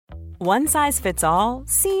One size fits all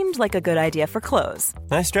seemed like a good idea for clothes.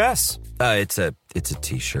 Nice dress. It's a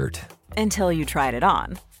t-shirt. Until you tried it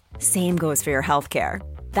on. Same goes for your healthcare.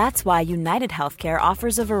 That's why United Healthcare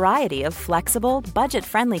offers a variety of flexible,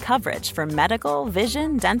 budget-friendly coverage for medical,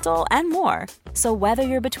 vision, dental, and more. So whether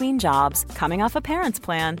you're between jobs, coming off a parent's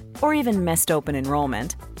plan, or even missed open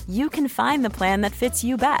enrollment, you can find the plan that fits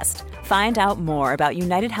you best. Find out more about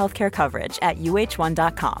United Healthcare coverage at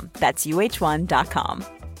uh1.com. That's uh1.com.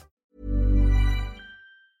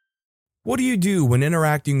 What do you do when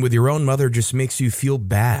interacting with your own mother just makes you feel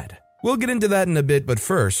bad? We'll get into that in a bit, but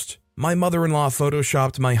first, my mother-in-law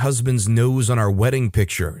photoshopped my husband's nose on our wedding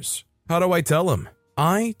pictures. How do I tell him?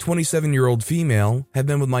 I, 27-year-old female, have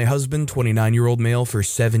been with my husband, 29-year-old male, for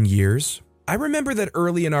 7 years. I remember that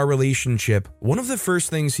early in our relationship, one of the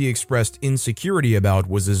first things he expressed insecurity about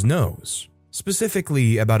was his nose,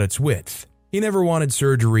 specifically about its width. He never wanted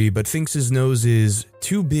surgery, but thinks his nose is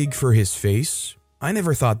too big for his face. I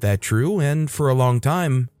never thought that true, and for a long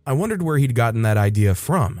time, I wondered where he'd gotten that idea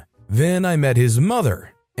from. Then I met his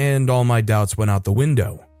mother, and all my doubts went out the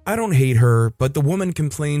window. I don't hate her, but the woman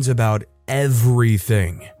complains about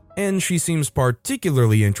everything, and she seems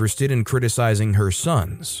particularly interested in criticizing her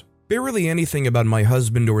sons. Barely anything about my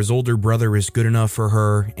husband or his older brother is good enough for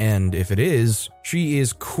her, and if it is, she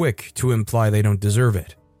is quick to imply they don't deserve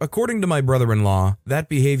it. According to my brother-in-law, that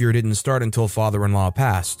behavior didn't start until father-in-law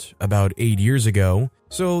passed, about 8 years ago,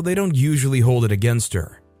 so they don't usually hold it against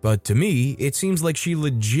her. But to me, it seems like she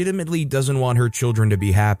legitimately doesn't want her children to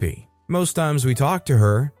be happy. Most times we talk to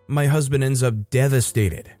her, my husband ends up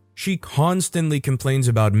devastated. She constantly complains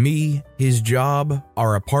about me, his job,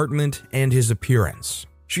 our apartment, and his appearance.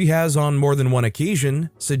 She has on more than one occasion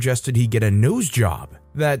suggested he get a nose job.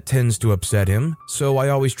 That tends to upset him, so I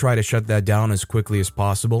always try to shut that down as quickly as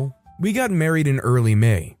possible. We got married in early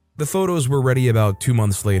May. The photos were ready about 2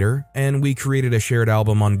 months later, and we created a shared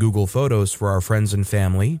album on Google Photos for our friends and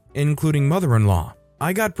family, including mother-in-law.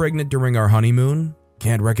 I got pregnant during our honeymoon,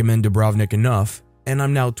 can't recommend Dubrovnik enough, and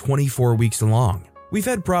I'm now 24 weeks along. We've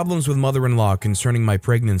had problems with mother-in-law concerning my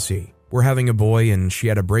pregnancy. We're having a boy and she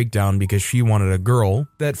had a breakdown because she wanted a girl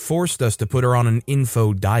that forced us to put her on an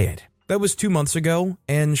info diet. That was 2 months ago,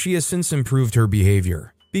 and she has since improved her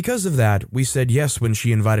behavior. Because of that, we said yes when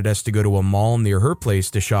she invited us to go to a mall near her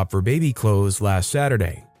place to shop for baby clothes last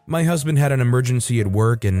Saturday. My husband had an emergency at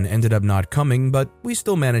work and ended up not coming, but we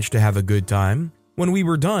still managed to have a good time. When we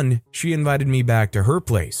were done, she invited me back to her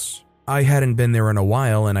place. I hadn't been there in a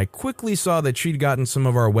while, and I quickly saw that she'd gotten some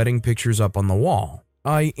of our wedding pictures up on the wall.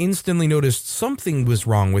 I instantly noticed something was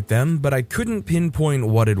wrong with them, but I couldn't pinpoint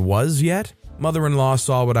what it was yet. Mother-in-law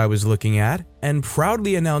saw what I was looking at and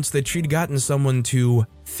proudly announced that she'd gotten someone to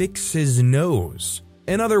fix his nose.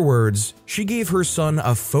 In other words, she gave her son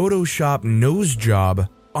a Photoshop nose job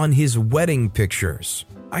on his wedding pictures.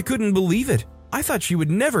 I couldn't believe it. I thought she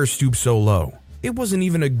would never stoop so low. It wasn't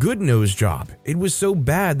even a good nose job. It was so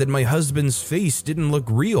bad that my husband's face didn't look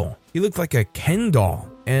real. He looked like a Ken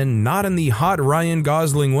doll, and not in the hot Ryan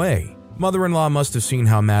Gosling way. Mother-in-law must have seen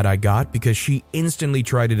how mad I got because she instantly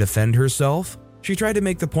tried to defend herself. She tried to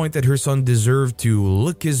make the point that her son deserved to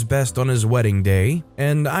look his best on his wedding day,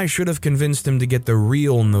 and I should have convinced him to get the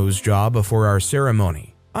real nose job before our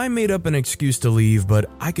ceremony. I made up an excuse to leave, but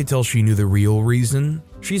I could tell she knew the real reason.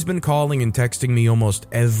 She's been calling and texting me almost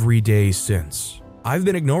every day since. I've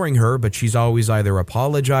been ignoring her, but she's always either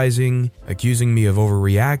apologizing, accusing me of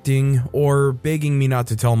overreacting, or begging me not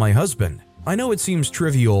to tell my husband. I know it seems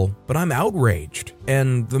trivial, but I'm outraged,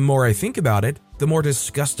 and the more I think about it, the more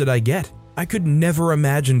disgusted I get. I could never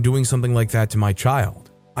imagine doing something like that to my child.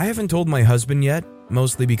 I haven't told my husband yet,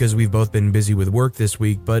 mostly because we've both been busy with work this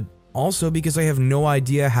week, but also because I have no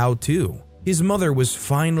idea how to. His mother was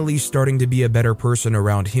finally starting to be a better person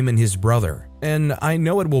around him and his brother, and I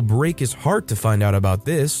know it will break his heart to find out about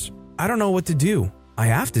this. I don't know what to do. I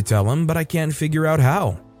have to tell him, but I can't figure out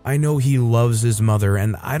how. I know he loves his mother,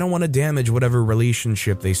 and I don't want to damage whatever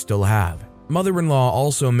relationship they still have. Mother-in-law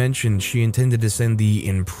also mentioned she intended to send the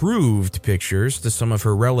improved pictures to some of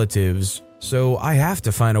her relatives, so I have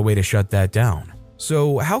to find a way to shut that down.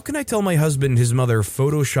 So how can I tell my husband his mother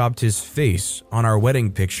photoshopped his face on our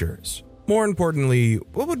wedding pictures? More importantly,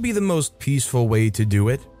 what would be the most peaceful way to do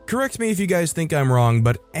it? Correct me if you guys think I'm wrong,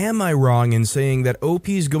 but am I wrong in saying that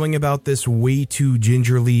OP's going about this way too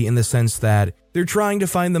gingerly in the sense that they're trying to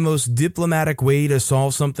find the most diplomatic way to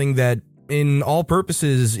solve something that, in all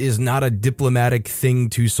purposes, is not a diplomatic thing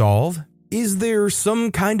to solve? Is there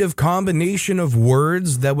some kind of combination of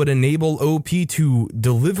words that would enable OP to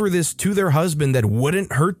deliver this to their husband that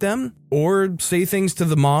wouldn't hurt them? Or say things to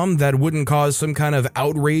the mom that wouldn't cause some kind of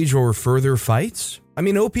outrage or further fights? I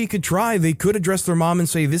mean, OP could try. They could address their mom and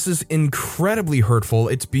say, this is incredibly hurtful.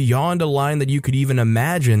 It's beyond a line that you could even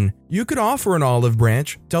imagine. You could offer an olive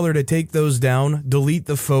branch, tell her to take those down, delete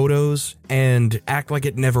the photos, and act like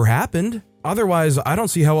it never happened. Otherwise, I don't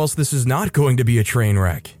see how else this is not going to be a train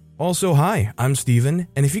wreck. Also, hi, I'm Steven,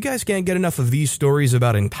 and if you guys can't get enough of these stories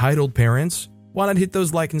about entitled parents, why not hit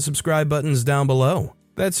those like and subscribe buttons down below?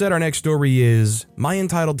 That said, our next story is, My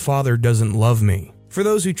Entitled Father Doesn't Love Me. For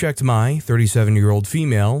those who checked my 37-year-old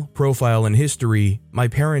female profile and history, my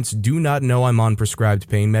parents do not know I'm on prescribed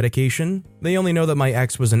pain medication. They only know that my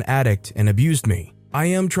ex was an addict and abused me. I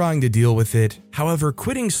am trying to deal with it. However,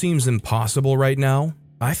 quitting seems impossible right now.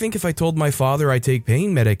 I think if I told my father I take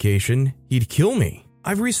pain medication, he'd kill me.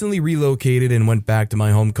 I've recently relocated and went back to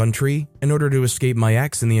my home country in order to escape my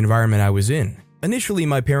ex and the environment I was in. Initially,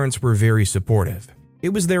 my parents were very supportive.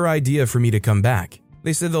 It was their idea for me to come back.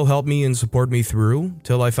 They said they'll help me and support me through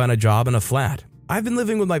till I find a job and a flat. I've been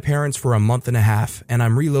living with my parents for a month and a half, and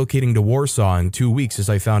I'm relocating to Warsaw in 2 weeks as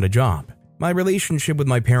I found a job. My relationship with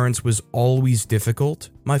my parents was always difficult.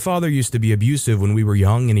 My father used to be abusive when we were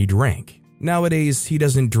young and he drank. Nowadays, he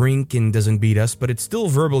doesn't drink and doesn't beat us, but it's still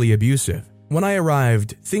verbally abusive. When I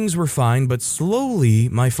arrived, things were fine, but slowly,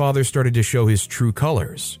 my father started to show his true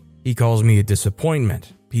colors. He calls me a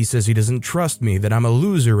disappointment. He says he doesn't trust me, that I'm a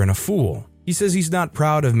loser and a fool. He says he's not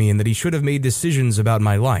proud of me and that he should have made decisions about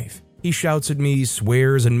my life. He shouts at me,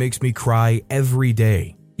 swears, and makes me cry every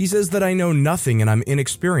day. He says that I know nothing and I'm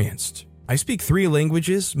inexperienced. I speak 3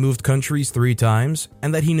 languages, moved countries 3 times,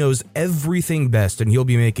 and that he knows everything best and he'll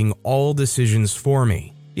be making all decisions for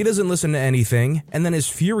me. He doesn't listen to anything and then is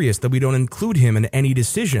furious that we don't include him in any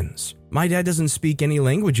decisions. My dad doesn't speak any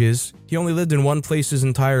languages. He only lived in one place his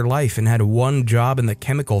entire life and had one job in the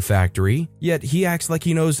chemical factory, yet he acts like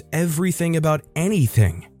he knows everything about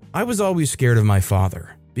anything. I was always scared of my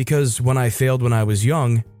father, because when I failed when I was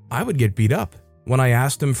young, I would get beat up. When I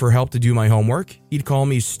asked him for help to do my homework, he'd call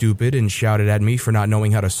me stupid and shouted at me for not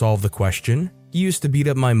knowing how to solve the question. He used to beat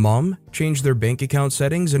up my mom, change their bank account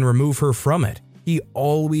settings, and remove her from it. He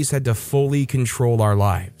always had to fully control our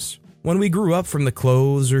lives. When we grew up from the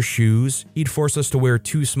clothes or shoes, he'd force us to wear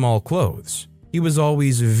too small clothes. He was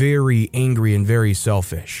always very angry and very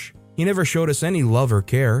selfish. He never showed us any love or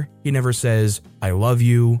care. He never says, I love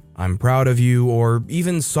you, I'm proud of you, or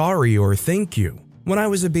even sorry or thank you. When I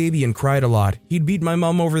was a baby and cried a lot, he'd beat my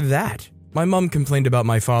mom over that. My mom complained about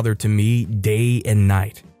my father to me day and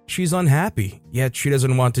night. She's unhappy, yet she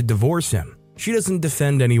doesn't want to divorce him. She doesn't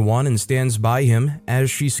defend anyone and stands by him as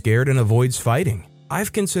she's scared and avoids fighting.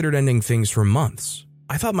 I've considered ending things for months.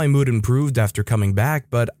 I thought my mood improved after coming back,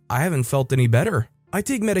 but I haven't felt any better. I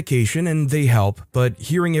take medication and they help, but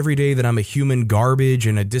hearing every day that I'm a human garbage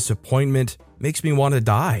and a disappointment makes me want to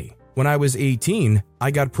die. When I was 18,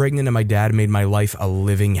 I got pregnant and my dad made my life a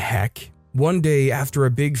living heck. One day after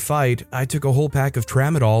a big fight, I took a whole pack of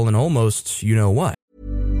Tramadol and almost, you know what.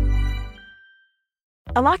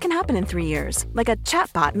 A lot can happen in 3 years, like a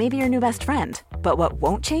chatbot may be your new best friend. But what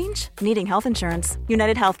won't change? Needing health insurance.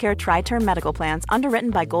 United Healthcare Tri-Term Medical Plans, underwritten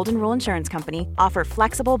by Golden Rule Insurance Company, offer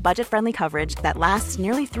flexible, budget-friendly coverage that lasts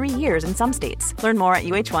nearly 3 years in some states. Learn more at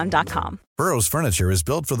uh1.com. Burrow's furniture is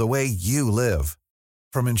built for the way you live.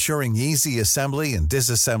 From ensuring easy assembly and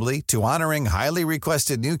disassembly to honoring highly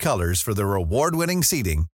requested new colors for their award-winning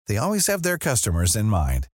seating, they always have their customers in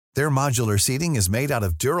mind. Their modular seating is made out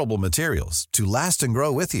of durable materials to last and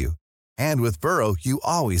grow with you. And with Burrow, you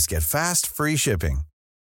always get fast, free shipping.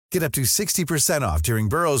 Get up to 60% off during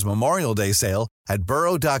Burrow's Memorial Day sale at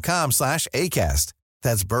burrow.com/ACAST.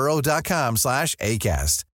 That's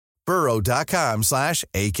burrow.com/ACAST.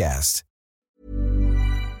 burrow.com/ACAST.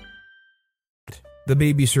 The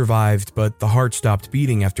baby survived, but the heart stopped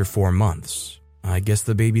beating after 4 months. I guess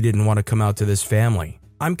the baby didn't want to come out to this family.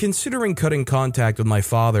 I'm considering cutting contact with my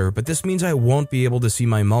father, but this means I won't be able to see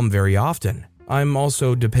my mom very often. I'm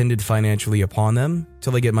also dependent financially upon them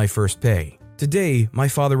till I get my first pay. Today, my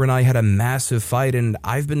father and I had a massive fight and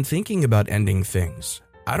I've been thinking about ending things.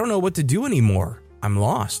 I don't know what to do anymore. I'm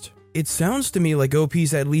lost. It sounds to me like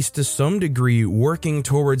OP's at least to some degree working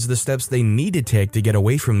towards the steps they need to take to get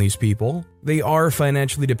away from these people. They are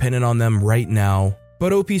financially dependent on them right now,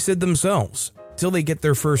 but OP said themselves, till they get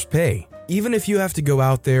their first pay. Even if you have to go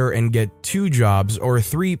out there and get 2 jobs or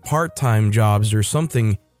 3 part-time jobs or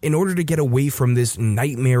something in order to get away from this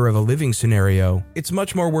nightmare of a living scenario, it's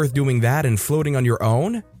much more worth doing that and floating on your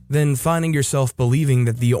own than finding yourself believing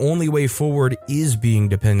that the only way forward is being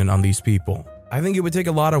dependent on these people. I think it would take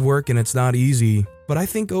a lot of work and it's not easy, but I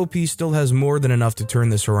think OP still has more than enough to turn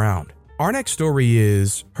this around. Our next story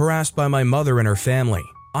is harassed by my mother and her family.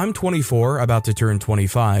 I'm 24, about to turn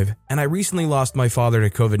 25, and I recently lost my father to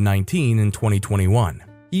COVID-19 in 2021.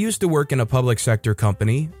 He used to work in a public sector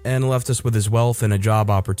company and left us with his wealth and a job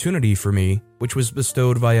opportunity for me, which was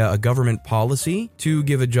bestowed via a government policy to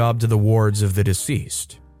give a job to the wards of the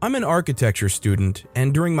deceased. I'm an architecture student,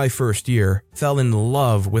 and during my first year, fell in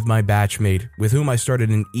love with my batchmate with whom I started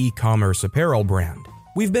an e-commerce apparel brand.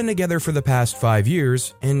 We've been together for the past 5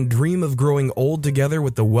 years and dream of growing old together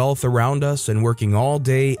with the wealth around us and working all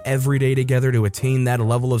day, every day together to attain that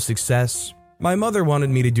level of success. My mother wanted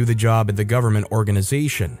me to do the job at the government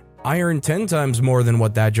organization. I earned 10 times more than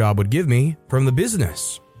what that job would give me from the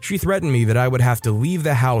business. She threatened me that I would have to leave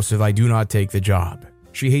the house if I do not take the job.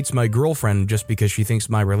 She hates my girlfriend just because she thinks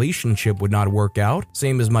my relationship would not work out,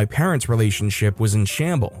 same as my parents' relationship was in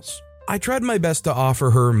shambles. I tried my best to offer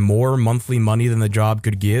her more monthly money than the job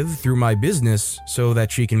could give through my business so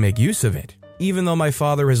that she can make use of it, even though my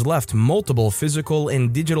father has left multiple physical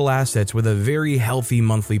and digital assets with a very healthy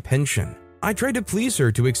monthly pension. I tried to please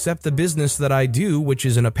her to accept the business that I do, which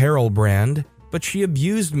is an apparel brand, but she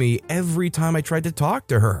abused me every time I tried to talk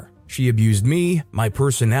to her. She abused me, my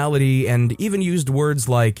personality, and even used words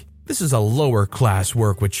like, "This is a lower class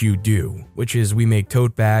work which you do," which is we make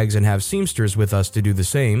tote bags and have seamsters with us to do the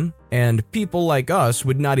same, and people like us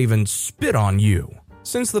would not even spit on you.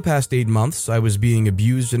 Since the past 8 months, I was being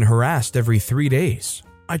abused and harassed every 3 days.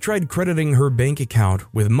 I tried crediting her bank account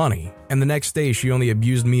with money, and the next day she only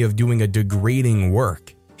abused me of doing a degrading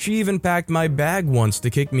work. She even packed my bag once to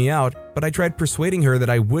kick me out, but I tried persuading her that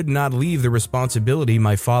I would not leave the responsibility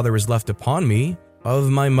my father has left upon me of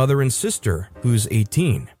my mother and sister, who's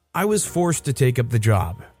 18. I was forced to take up the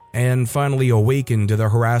job, and finally awakened to the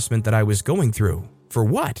harassment that I was going through. For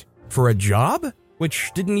what? For a job?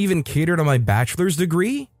 Which didn't even cater to my bachelor's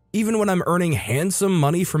degree? Even when I'm earning handsome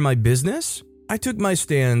money from my business? I took my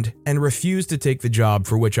stand and refused to take the job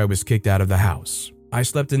for which I was kicked out of the house. I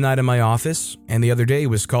slept a night in my office, and the other day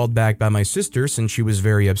was called back by my sister since she was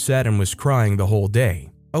very upset and was crying the whole day.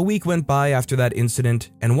 A week went by after that incident,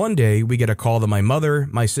 and one day we get a call that my mother,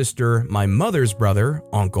 my sister, my mother's brother,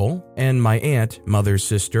 uncle, and my aunt, mother's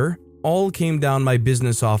sister, all came down my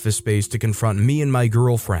business office space to confront me and my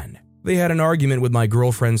girlfriend. They had an argument with my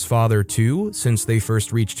girlfriend's father too, since they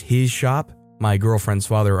first reached his shop. My girlfriend's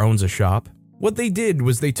father owns a shop. What they did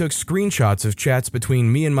was they took screenshots of chats between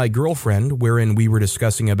me and my girlfriend wherein we were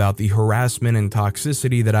discussing about the harassment and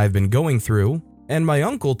toxicity that I've been going through, and my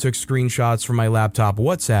uncle took screenshots from my laptop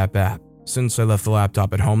WhatsApp app. Since I left the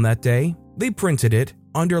laptop at home that day, they printed it,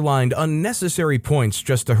 underlined unnecessary points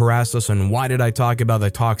just to harass us on why did I talk about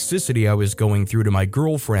the toxicity I was going through to my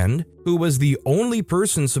girlfriend, who was the only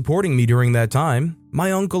person supporting me during that time.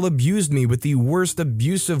 My uncle abused me with the worst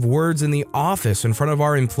abusive words in the office in front of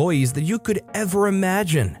our employees that you could ever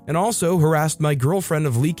imagine, and also harassed my girlfriend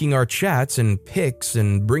of leaking our chats and pics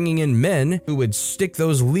and bringing in men who would stick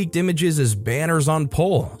those leaked images as banners on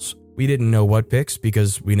poles. We didn't know what pics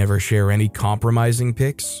because we never share any compromising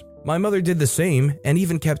pics. My mother did the same and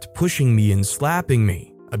even kept pushing me and slapping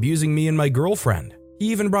me, abusing me and my girlfriend.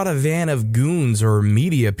 He even brought a van of goons or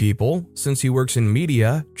media people, since he works in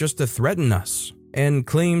media, just to threaten us, and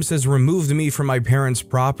claims has removed me from my parents'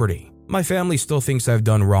 property. My family still thinks I've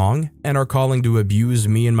done wrong and are calling to abuse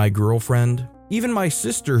me and my girlfriend. Even my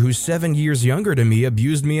sister, who's 7 years younger to me,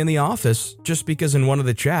 abused me in the office just because in one of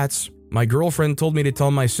the chats, my girlfriend told me to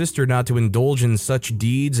tell my sister not to indulge in such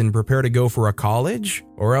deeds and prepare to go for a college,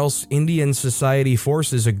 or else Indian society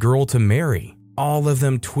forces a girl to marry. All of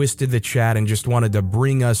them twisted the chat and just wanted to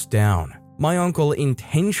bring us down. My uncle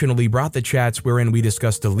intentionally brought the chats wherein we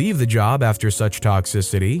discussed to leave the job after such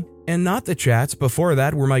toxicity, and not the chats before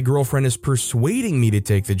that where my girlfriend is persuading me to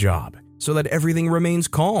take the job, so that everything remains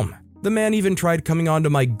calm. The man even tried coming on to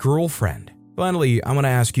my girlfriend. Finally, I want to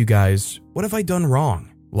ask you guys, what have I done wrong?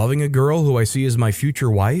 Loving a girl who I see as my future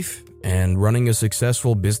wife and running a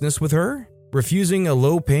successful business with her? Refusing a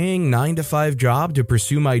low-paying 9-to-5 job to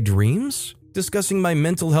pursue my dreams? Discussing my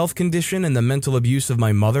mental health condition and the mental abuse of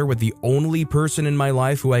my mother with the only person in my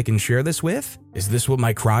life who I can share this with? Is this what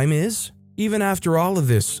my crime is? Even after all of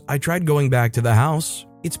this, I tried going back to the house.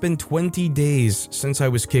 It's been 20 days since I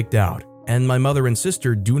was kicked out, and my mother and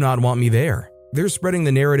sister do not want me there. They're spreading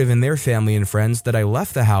the narrative in their family and friends that I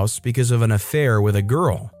left the house because of an affair with a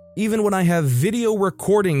girl. Even when I have video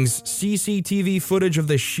recordings, CCTV footage of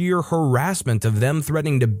the sheer harassment of them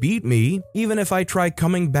threatening to beat me, even if I try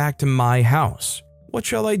coming back to my house. What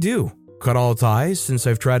shall I do? Cut all ties since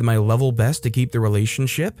I've tried my level best to keep the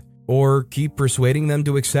relationship? Or keep persuading them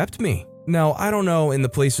to accept me? Now, I don't know in the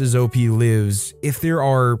places OP lives if there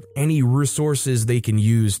are any resources they can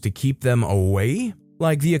use to keep them away,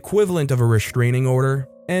 like the equivalent of a restraining order.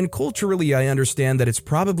 And culturally, I understand that it's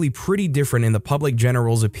probably pretty different in the public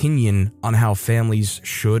general's opinion on how families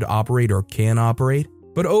should operate or can operate.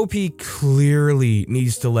 But OP clearly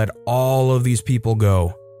needs to let all of these people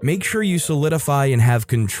go. Make sure you solidify and have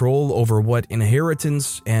control over what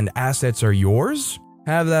inheritance and assets are yours.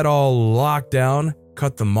 Have that all locked down,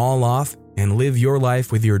 cut them all off, and live your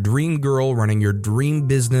life with your dream girl running your dream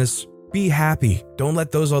business. Be happy. Don't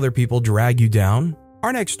let those other people drag you down.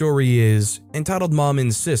 Our next story is, Entitled Mom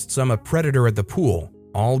Insists I'm a Predator at the Pool,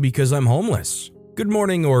 all because I'm homeless. Good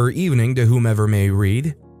morning or evening to whomever may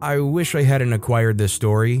read. I wish I hadn't acquired this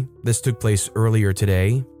story. This took place earlier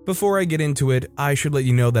today. Before I get into it, I should let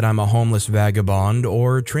you know that I'm a homeless vagabond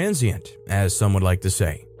or transient, as some would like to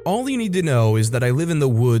say. All you need to know is that I live in the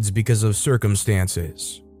woods because of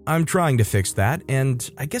circumstances. I'm trying to fix that, and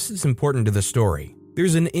I guess it's important to the story.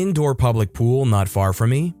 There's an indoor public pool not far from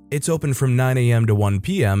me. It's open from 9 a.m. to 1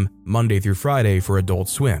 p.m., Monday through Friday for Adult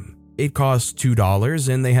Swim. It costs $2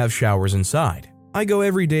 and they have showers inside. I go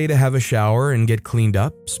every day to have a shower and get cleaned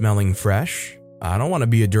up, smelling fresh. I don't want to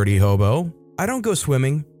be a dirty hobo. I don't go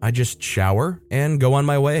swimming, I just shower and go on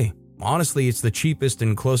my way. Honestly, it's the cheapest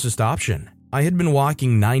and closest option. I had been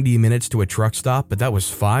walking 90 minutes to a truck stop, but that was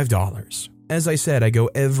 $5. As I said, I go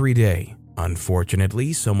every day.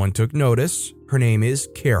 Unfortunately, someone took notice. Her name is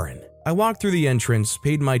Karen. I walked through the entrance,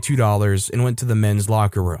 paid my $2, and went to the men's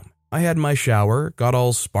locker room. I had my shower, got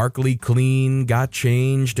all sparkly clean, got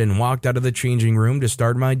changed, and walked out of the changing room to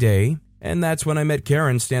start my day. And that's when I met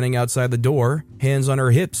Karen standing outside the door, hands on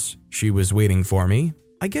her hips. She was waiting for me.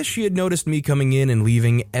 I guess she had noticed me coming in and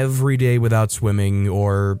leaving every day without swimming,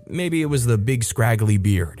 or maybe it was the big scraggly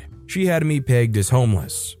beard. She had me pegged as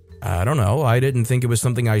homeless. I don't know, I didn't think it was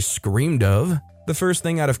something I screamed of. The first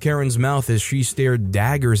thing out of Karen's mouth as she stared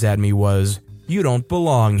daggers at me was, "You don't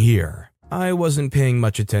belong here." I wasn't paying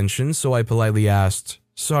much attention, so I politely asked,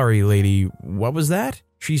 "Sorry, lady, what was that?"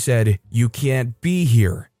 She said, "You can't be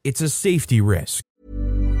here. It's a safety risk."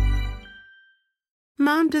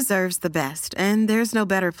 Mom deserves the best, and there's no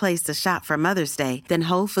better place to shop for Mother's Day than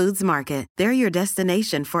Whole Foods Market. They're your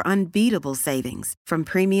destination for unbeatable savings, from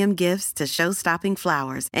premium gifts to show-stopping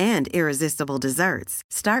flowers and irresistible desserts.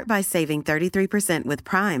 Start by saving 33% with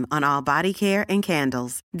Prime on all body care and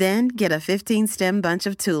candles. Then get a 15-stem bunch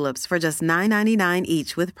of tulips for just $9.99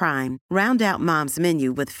 each with Prime. Round out Mom's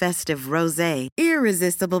menu with festive rosé,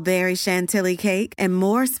 irresistible berry chantilly cake, and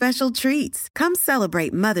more special treats. Come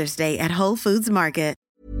celebrate Mother's Day at Whole Foods Market.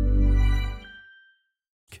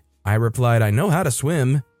 I replied, "I know how to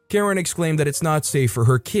swim." Karen exclaimed that it's not safe for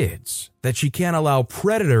her kids, that she can't allow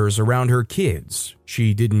predators around her kids.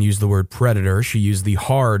 She didn't use the word predator, she used the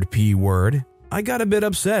hard P word. I got a bit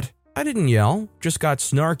upset. I didn't yell, just got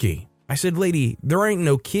snarky. I said, "Lady, there ain't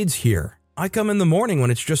no kids here. I come in the morning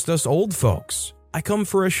when it's just us old folks. I come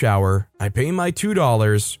for a shower, I pay my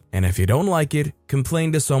 $2, and if you don't like it,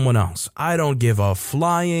 complain to someone else. I don't give a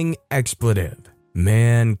flying expletive."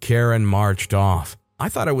 Man, Karen marched off. I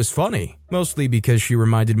thought it was funny, mostly because she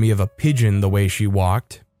reminded me of a pigeon the way she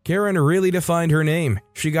walked. Karen really defined her name.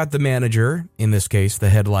 She got the manager, in this case the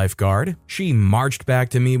head lifeguard. She marched back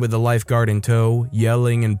to me with the lifeguard in tow,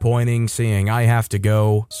 yelling and pointing, saying I have to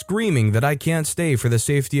go, screaming that I can't stay for the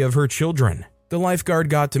safety of her children. The lifeguard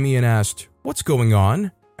got to me and asked, "What's going on?"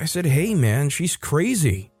 I said, "Hey man, she's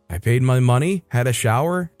crazy. I paid my money, had a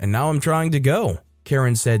shower, and now I'm trying to go."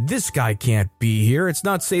 Karen said, "This guy can't be here. It's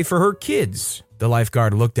not safe for her kids." The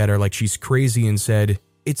lifeguard looked at her like she's crazy and said,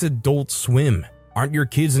 "It's Adult Swim. Aren't your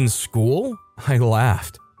kids in school?" I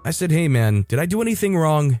laughed. I said, "Hey man, did I do anything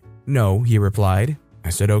wrong?" "No," he replied. I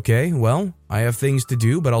said, "Okay, well, I have things to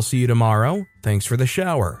do, but I'll see you tomorrow. Thanks for the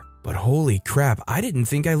shower." But holy crap, I didn't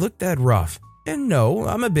think I looked that rough. And no,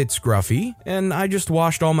 I'm a bit scruffy, and I just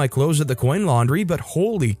washed all my clothes at the coin laundry, but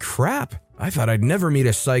holy crap, I thought I'd never meet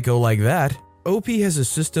a psycho like that. OP has a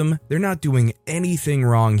system, they're not doing anything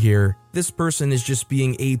wrong here. This person is just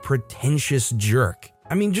being a pretentious jerk.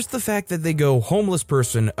 I mean, just the fact that they go homeless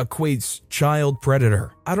person equates child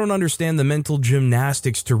predator. I don't understand the mental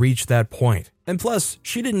gymnastics to reach that point. And plus,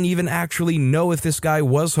 she didn't even actually know if this guy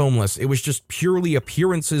was homeless. It was just purely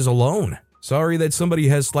appearances alone. Sorry that somebody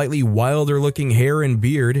has slightly wilder looking hair and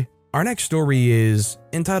beard. Our next story is,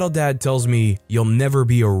 Entitled Dad Tells Me You'll Never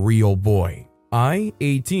Be a Real Boy. I,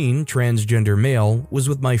 18, transgender male, was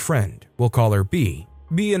with my friend. We'll call her B.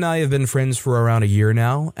 B and I have been friends for around a year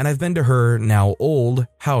now, and I've been to her, now old,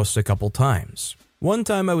 house a couple times. One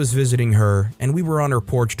time I was visiting her, and we were on her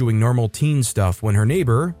porch doing normal teen stuff when her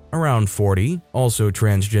neighbor, around 40, also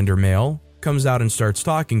transgender male, comes out and starts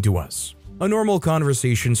talking to us. A normal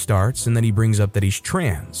conversation starts, and then he brings up that he's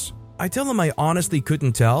trans. I tell him I honestly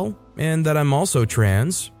couldn't tell. and that I'm also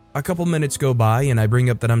trans. A couple minutes go by and I bring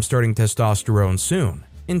up that I'm starting testosterone soon.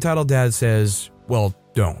 Entitled Dad says, well,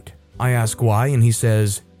 don't. I ask why and he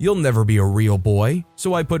says, you'll never be a real boy,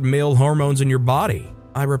 so I put male hormones in your body.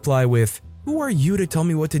 I reply with, who are you to tell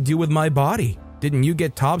me what to do with my body? Didn't you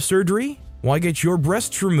get top surgery? Why get your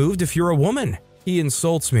breasts removed if you're a woman? He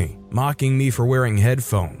insults me, mocking me for wearing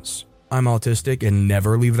headphones. I'm autistic and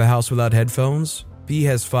never leave the house without headphones. P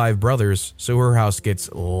has 5 brothers, so her house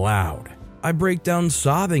gets loud. I break down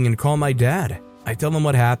sobbing and call my dad. I tell him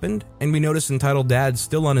what happened, and we notice Entitled Dad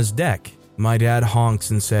still on his deck. My dad honks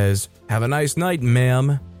and says, have a nice night,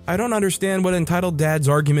 ma'am. I don't understand what Entitled Dad's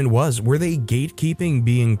argument was. Were they gatekeeping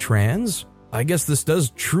being trans? I guess this does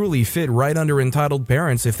truly fit right under entitled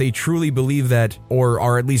parents if they truly believe that, or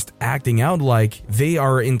are at least acting out like, they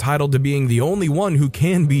are entitled to being the only one who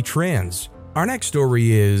can be trans. Our next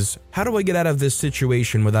story is, how do I get out of this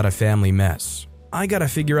situation without a family mess? I gotta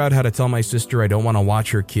figure out how to tell my sister I don't want to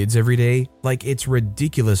watch her kids every day. Like, it's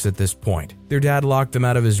ridiculous at this point. Their dad locked them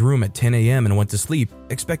out of his room at 10 a.m. and went to sleep,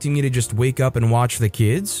 expecting me to just wake up and watch the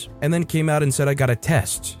kids, and then came out and said I got a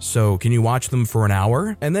test, so can you watch them for an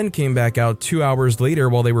hour? And then came back out 2 hours later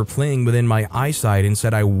while they were playing within my eyesight and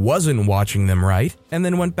said I wasn't watching them right, and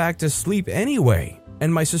then went back to sleep anyway.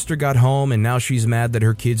 And my sister got home and now she's mad that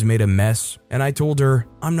her kids made a mess, and I told her,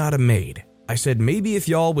 I'm not a maid. I said maybe if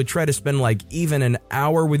y'all would try to spend like even an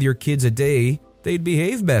hour with your kids a day, they'd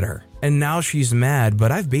behave better. And now she's mad,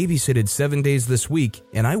 but I've babysitted 7 days this week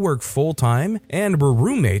and I work full time and we're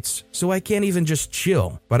roommates, so I can't even just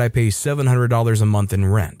chill, but I pay $700 a month in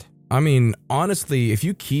rent. I mean, honestly, if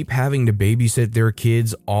you keep having to babysit their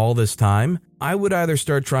kids all this time, I would either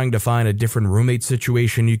start trying to find a different roommate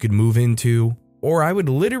situation you could move into, or I would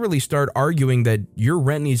literally start arguing that your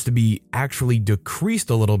rent needs to be actually decreased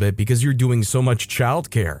a little bit because you're doing so much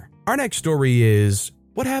childcare. Our next story is,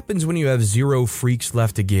 what happens when you have 0 freaks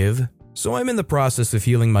left to give? So I'm in the process of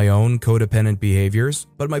healing my own codependent behaviors,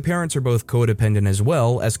 but my parents are both codependent as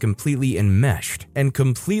well as completely enmeshed and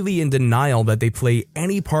completely in denial that they play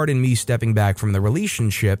any part in me stepping back from the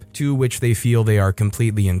relationship to which they feel they are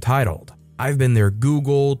completely entitled. I've been their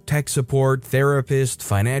Google, tech support, therapist,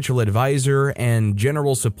 financial advisor, and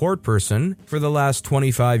general support person for the last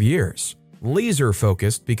 25 years. Laser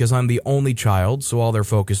focused because I'm the only child, so all their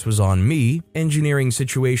focus was on me, engineering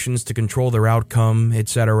situations to control their outcome,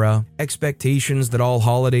 etc. Expectations that all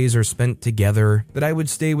holidays are spent together, that I would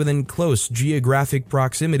stay within close geographic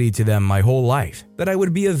proximity to them my whole life, that I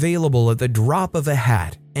would be available at the drop of a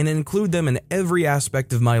hat, and include them in every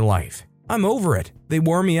aspect of my life. I'm over it. They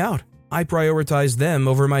wore me out. I prioritized them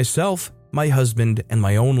over myself, my husband, and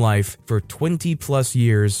my own life for 20 plus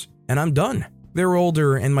years, and I'm done. They're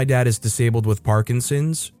older and my dad is disabled with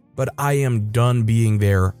Parkinson's, but I am done being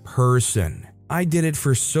their person. I did it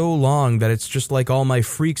for so long that it's just like all my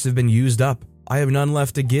freaks have been used up. I have none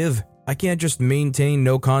left to give. I can't just maintain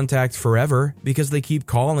no contact forever because they keep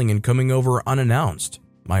calling and coming over unannounced.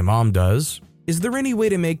 My mom does. Is there any way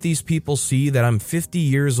to make these people see that I'm 50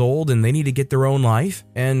 years old and they need to get their own life?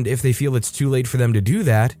 And if they feel it's too late for them to do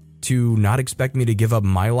that, to not expect me to give up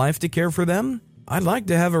my life to care for them? I'd like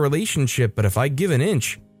to have a relationship, but if I give an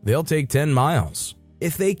inch, they'll take 10 miles.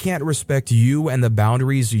 If they can't respect you and the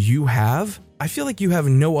boundaries you have, I feel like you have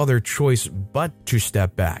no other choice but to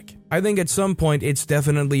step back. I think at some point it's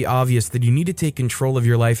definitely obvious that you need to take control of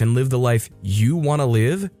your life and live the life you want to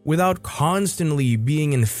live without constantly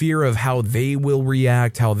being in fear of how they will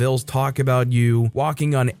react, how they'll talk about you,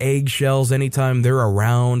 walking on eggshells anytime they're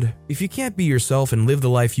around. If you can't be yourself and live the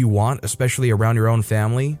life you want, especially around your own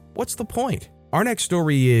family, what's the point? Our next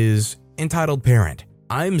story is Entitled Parent.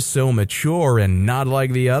 I'm so mature and not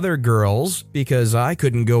like the other girls because I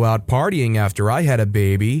couldn't go out partying after I had a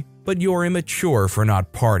baby, but you're immature for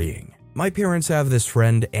not partying. My parents have this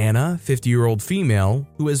friend, Anna, 50-year-old female,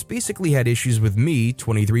 who has basically had issues with me,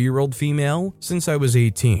 23-year-old female, since I was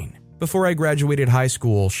 18. Before I graduated high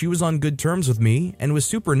school, she was on good terms with me and was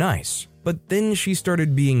super nice, but then she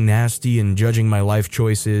started being nasty and judging my life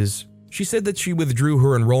choices. She said that she withdrew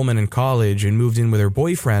her enrollment in college and moved in with her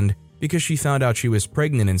boyfriend because she found out she was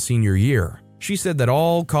pregnant in senior year. She said that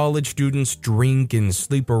all college students drink and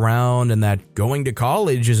sleep around and that going to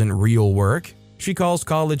college isn't real work. She calls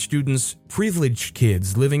college students privileged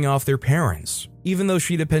kids living off their parents, even though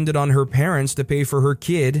she depended on her parents to pay for her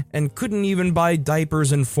kid and couldn't even buy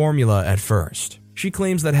diapers and formula at first. She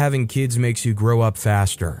claims that having kids makes you grow up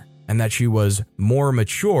faster, and that she was more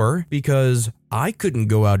mature because I couldn't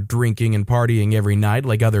go out drinking and partying every night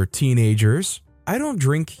like other teenagers. I don't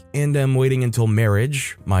drink and am waiting until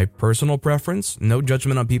marriage, my personal preference, no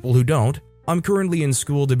judgment on people who don't. I'm currently in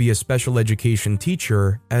school to be a special education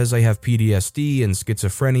teacher as I have PTSD and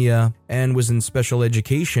schizophrenia and was in special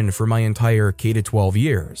education for my entire K-12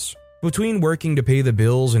 years. Between working to pay the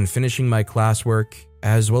bills and finishing my classwork,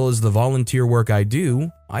 as well as the volunteer work I do,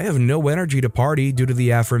 I have no energy to party due to the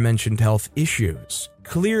aforementioned health issues.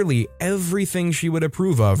 Clearly everything she would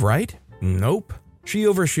approve of, right? Nope. She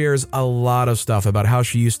overshares a lot of stuff about how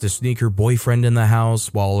she used to sneak her boyfriend in the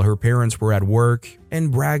house while her parents were at work,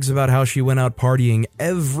 and brags about how she went out partying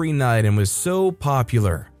every night and was so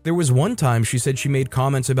popular. There was one time she said she made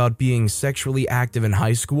comments about being sexually active in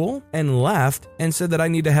high school and laughed and said that I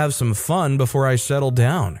need to have some fun before I settle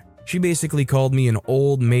down. She basically called me an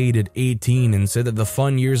old maid at 18 and said that the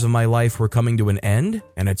fun years of my life were coming to an end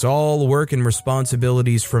and it's all work and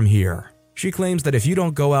responsibilities from here. She claims that if you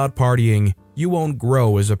don't go out partying, you won't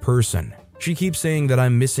grow as a person. She keeps saying that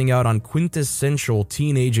I'm missing out on quintessential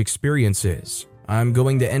teenage experiences. I'm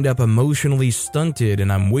going to end up emotionally stunted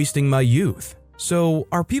and I'm wasting my youth. So,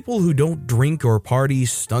 are people who don't drink or party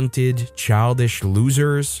stunted, childish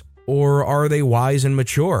losers? Or are they wise and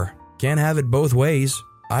mature? Can't have it both ways.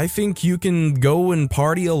 I think you can go and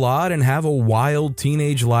party a lot and have a wild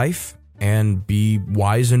teenage life and be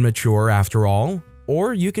wise and mature after all.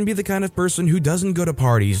 Or you can be the kind of person who doesn't go to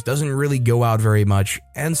parties, doesn't really go out very much,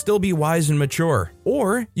 and still be wise and mature.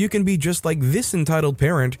 Or you can be just like this entitled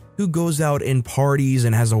parent who goes out and parties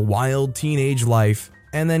and has a wild teenage life,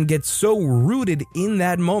 and then gets so rooted in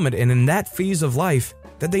that moment and in that phase of life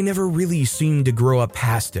that they never really seem to grow up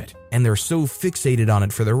past it, and they're so fixated on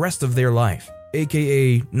it for the rest of their life,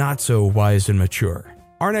 aka not so wise and mature.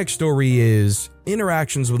 Our next story is,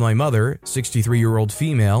 interactions with my mother, 63-year-old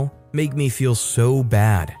female, make me feel so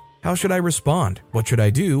bad. How should I respond? What should I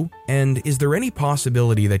do? And is there any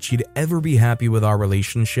possibility that she'd ever be happy with our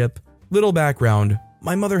relationship? Little background,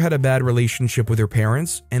 my mother had a bad relationship with her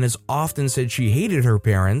parents and has often said she hated her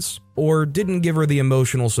parents or didn't give her the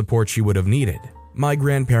emotional support she would have needed. My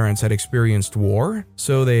grandparents had experienced war,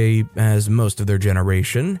 so they, as most of their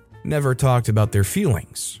generation, never talked about their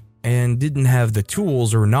feelings and didn't have the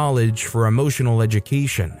tools or knowledge for emotional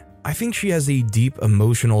education. I think she has a deep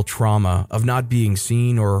emotional trauma of not being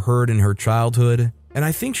seen or heard in her childhood, and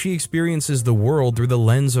I think she experiences the world through the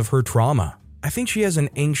lens of her trauma. I think she has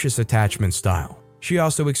an anxious attachment style. She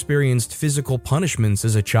also experienced physical punishments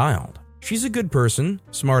as a child. She's a good person,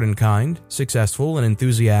 smart and kind, successful and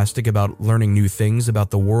enthusiastic about learning new things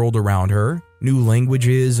about the world around her, new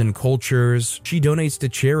languages and cultures. She donates to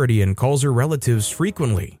charity and calls her relatives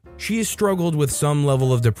frequently. She has struggled with some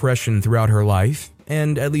level of depression throughout her life,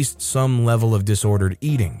 and at least some level of disordered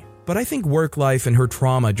eating. But I think work life and her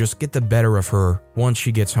trauma just get the better of her once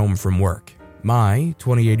she gets home from work. My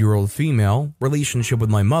 28-year-old female relationship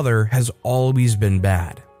with my mother has always been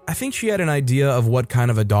bad. I think she had an idea of what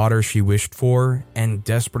kind of a daughter she wished for and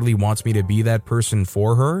desperately wants me to be that person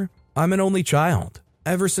for her. I'm an only child.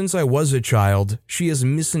 Ever since I was a child, she has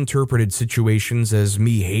misinterpreted situations as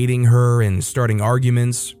me hating her and starting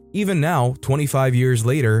arguments. Even now, 25 years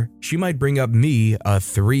later, she might bring up me, a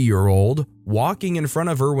 3-year-old, walking in front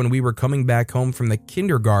of her when we were coming back home from the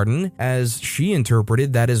kindergarten, as she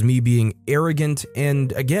interpreted that as me being arrogant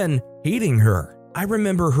and, again, hating her. I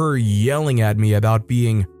remember her yelling at me about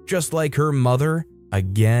being just like her mother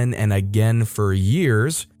again and again for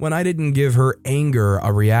years when I didn't give her anger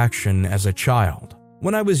a reaction as a child.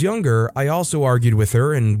 When I was younger, I also argued with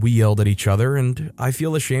her and we yelled at each other, and I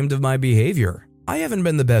feel ashamed of my behavior. I haven't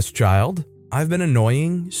been the best child. I've been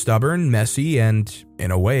annoying, stubborn, messy, and, in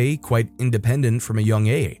a way, quite independent from a young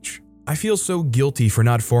age. I feel so guilty for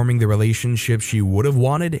not forming the relationship she would have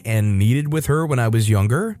wanted and needed with her when I was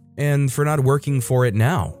younger, and for not working for it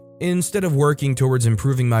now. Instead of working towards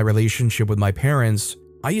improving my relationship with my parents,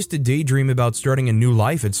 I used to daydream about starting a new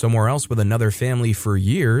life at somewhere else with another family for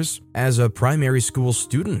years as a primary school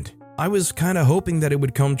student. I was kinda hoping that it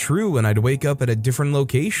would come true and I'd wake up at a different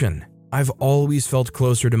location. I've always felt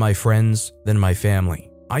closer to my friends than my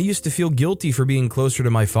family. I used to feel guilty for being closer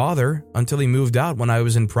to my father until he moved out when I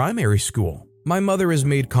was in primary school. My mother has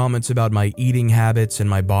made comments about my eating habits and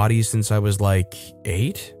my body since I was like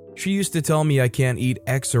 8. She used to tell me I can't eat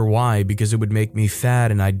X or Y because it would make me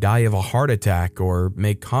fat and I'd die of a heart attack, or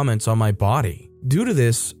make comments on my body. Due to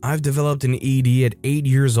this, I've developed an ED at 8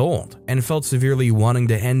 years old and felt severely wanting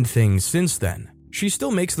to end things since then. She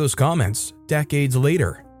still makes those comments decades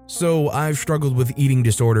later. So I've struggled with eating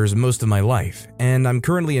disorders most of my life, and I'm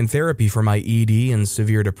currently in therapy for my ED and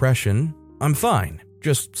severe depression. I'm fine.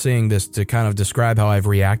 Just saying this to kind of describe how I've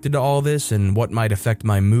reacted to all this and what might affect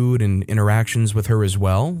my mood and interactions with her as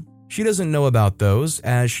well. She doesn't know about those,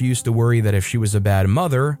 as she used to worry that if she was a bad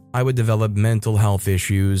mother, I would develop mental health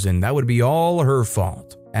issues and that would be all her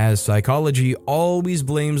fault, as psychology always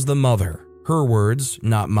blames the mother. Her words,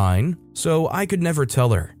 not mine, so I could never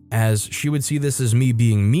tell her, as she would see this as me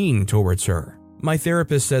being mean towards her. My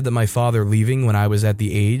therapist said that my father leaving when I was at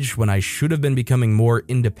the age when I should have been becoming more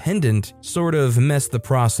independent sort of messed the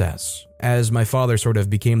process, as my father sort of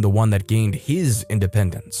became the one that gained his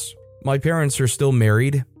independence. My parents are still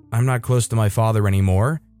married. I'm not close to my father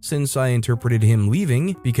anymore, since I interpreted him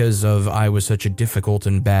leaving because of I was such a difficult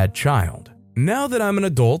and bad child. Now that I'm an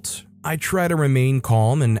adult, I try to remain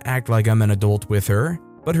calm and act like I'm an adult with her,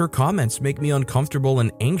 but her comments make me uncomfortable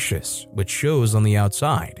and anxious, which shows on the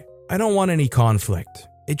outside. I don't want any conflict.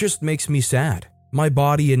 It just makes me sad. My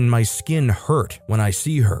body and my skin hurt when I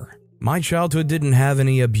see her. My childhood didn't have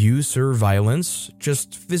any abuse or violence,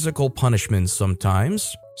 just physical punishments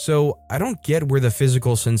sometimes, so I don't get where the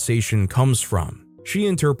physical sensation comes from. She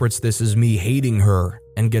interprets this as me hating her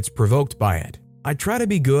and gets provoked by it. I try to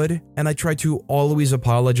be good, and I try to always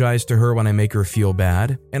apologize to her when I make her feel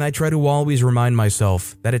bad, and I try to always remind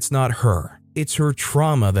myself that it's not her. It's her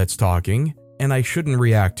trauma that's talking, and I shouldn't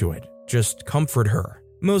react to it. Just comfort her.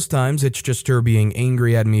 Most times it's just her being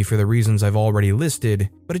angry at me for the reasons I've already listed,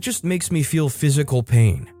 but it just makes me feel physical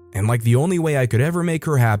pain, and like the only way I could ever make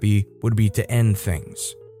her happy would be to end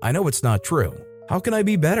things. I know it's not true. How can I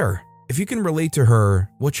be better? If you can relate to her,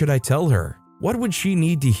 what should I tell her? What would she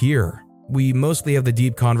need to hear? We mostly have the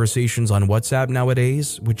deep conversations on WhatsApp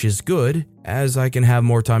nowadays, which is good, as I can have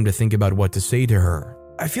more time to think about what to say to her.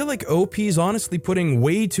 I feel like OP's honestly putting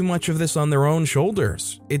way too much of this on their own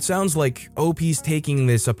shoulders. It sounds like OP's taking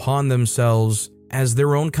this upon themselves as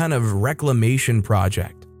their own kind of reclamation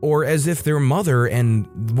project, or as if their mother and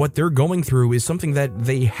what they're going through is something that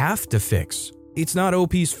they have to fix. It's not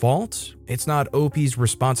OP's fault. It's not OP's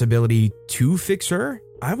responsibility to fix her.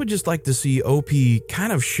 I would just like to see OP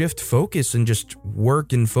kind of shift focus and just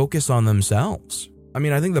work and focus on themselves. I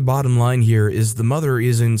mean, I think the bottom line here is the mother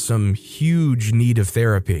is in some huge need of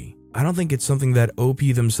therapy. I don't think it's something that OP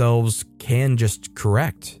themselves can just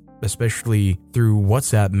correct, especially through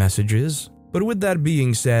WhatsApp messages. But with that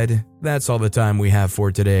being said, that's all the time we have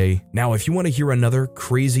for today. Now, if you want to hear another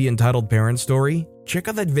crazy entitled parent story, check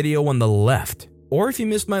out that video on the left. Or if you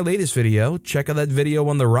missed my latest video, check out that video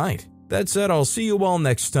on the right. That said, I'll see you all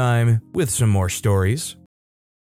next time with some more stories.